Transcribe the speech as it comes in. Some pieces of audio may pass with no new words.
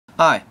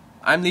Hi,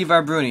 I'm Levi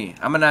Bruni.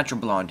 I'm a natural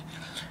blonde.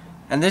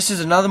 And this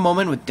is another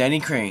moment with Denny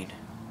Crane.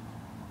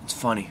 It's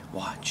funny.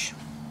 Watch.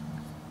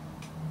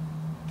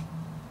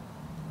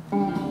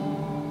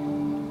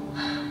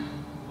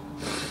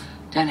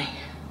 Denny.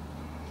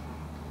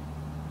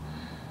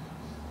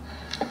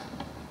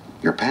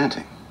 You're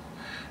panting.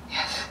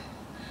 Yes.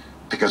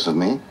 Because of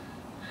me?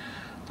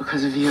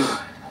 Because of you.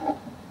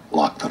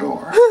 Lock the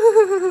door.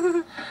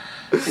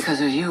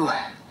 Because of you.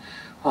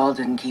 Paul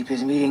didn't keep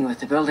his meeting with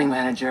the building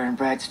manager and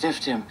Brad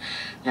stiffed him.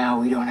 Now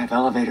we don't have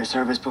elevator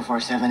service before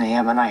 7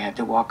 a.m. and I had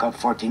to walk up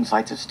 14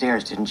 flights of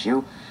stairs, didn't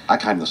you? I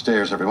climb the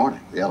stairs every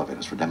morning. The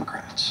elevator's for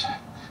Democrats.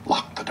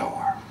 Lock the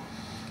door.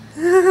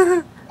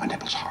 My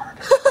nipple's hard.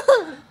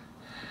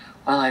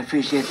 Well, I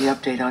appreciate the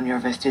update on your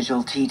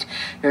vestigial teat.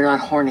 You're not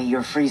horny,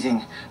 you're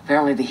freezing.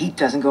 Apparently the heat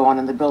doesn't go on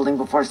in the building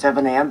before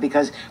 7 a.m.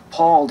 because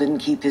Paul didn't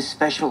keep his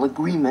special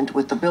agreement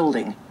with the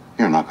building.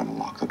 You're not going to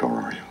lock the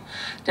door, are you?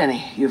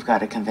 Denny, you've got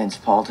to convince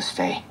Paul to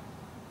stay.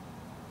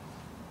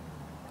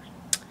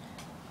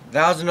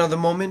 That was another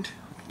moment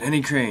with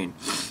Denny Crane.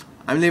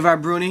 I'm Levi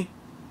Bruni.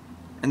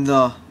 And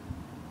the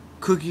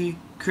cookie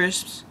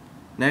crisps,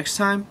 next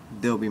time,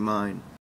 they'll be mine.